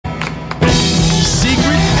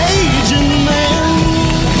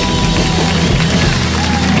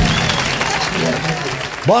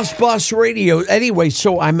Boss Radio. Anyway,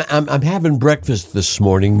 so I'm having breakfast this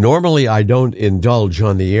morning. Normally I don't indulge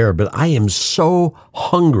on the air, but I am so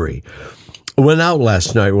hungry. Went out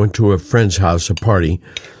last night, went to a friend's house, a party,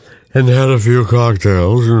 and had a few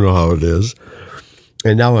cocktails. You know how it is.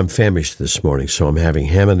 And now I'm famished this morning, so I'm having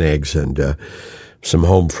ham and eggs and some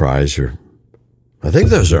home fries, or I think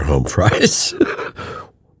those are home fries.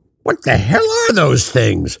 What the hell are those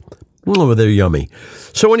things? Oh, they're yummy.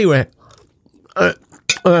 So anyway, I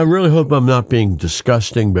really hope I'm not being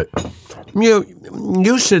disgusting, but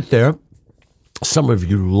you sit there, some of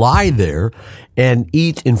you lie there and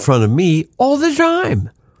eat in front of me all the time.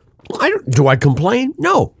 Do I complain?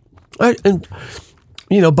 No.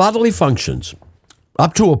 Bodily functions,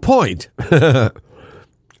 up to a point,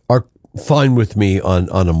 are fine with me on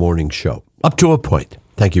a morning show. Up to a point.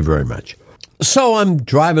 Thank you very much. So I'm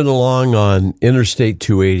driving along on Interstate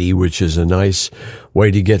 280, which is a nice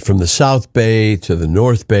way to get from the South Bay to the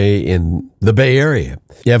North Bay in the Bay Area.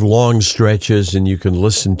 You have long stretches and you can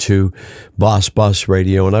listen to Boss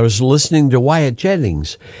Radio. And I was listening to Wyatt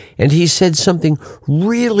Jennings, and he said something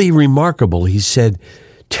really remarkable. He said,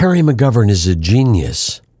 Terry McGovern is a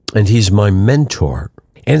genius, and he's my mentor.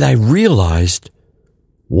 And I realized,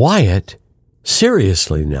 Wyatt,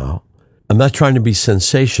 seriously now, I'm not trying to be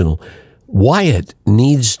sensational, Wyatt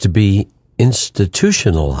needs to be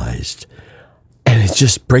institutionalized. And it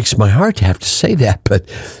just breaks my heart to have to say that, but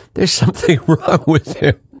there's something wrong with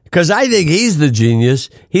him. Because I think he's the genius.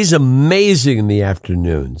 He's amazing in the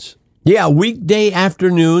afternoons. Yeah, weekday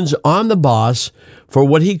afternoons on the Boss for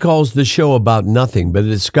what he calls the show about nothing, but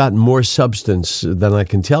it's got more substance than I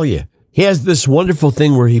can tell you. He has this wonderful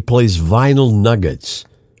thing where he plays vinyl nuggets,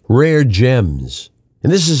 rare gems.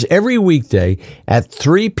 And this is every weekday at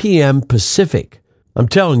 3 p.m. Pacific. I'm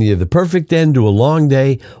telling you, the perfect end to a long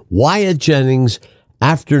day. Wyatt Jennings,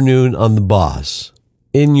 afternoon on the Boss.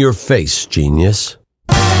 In your face, genius.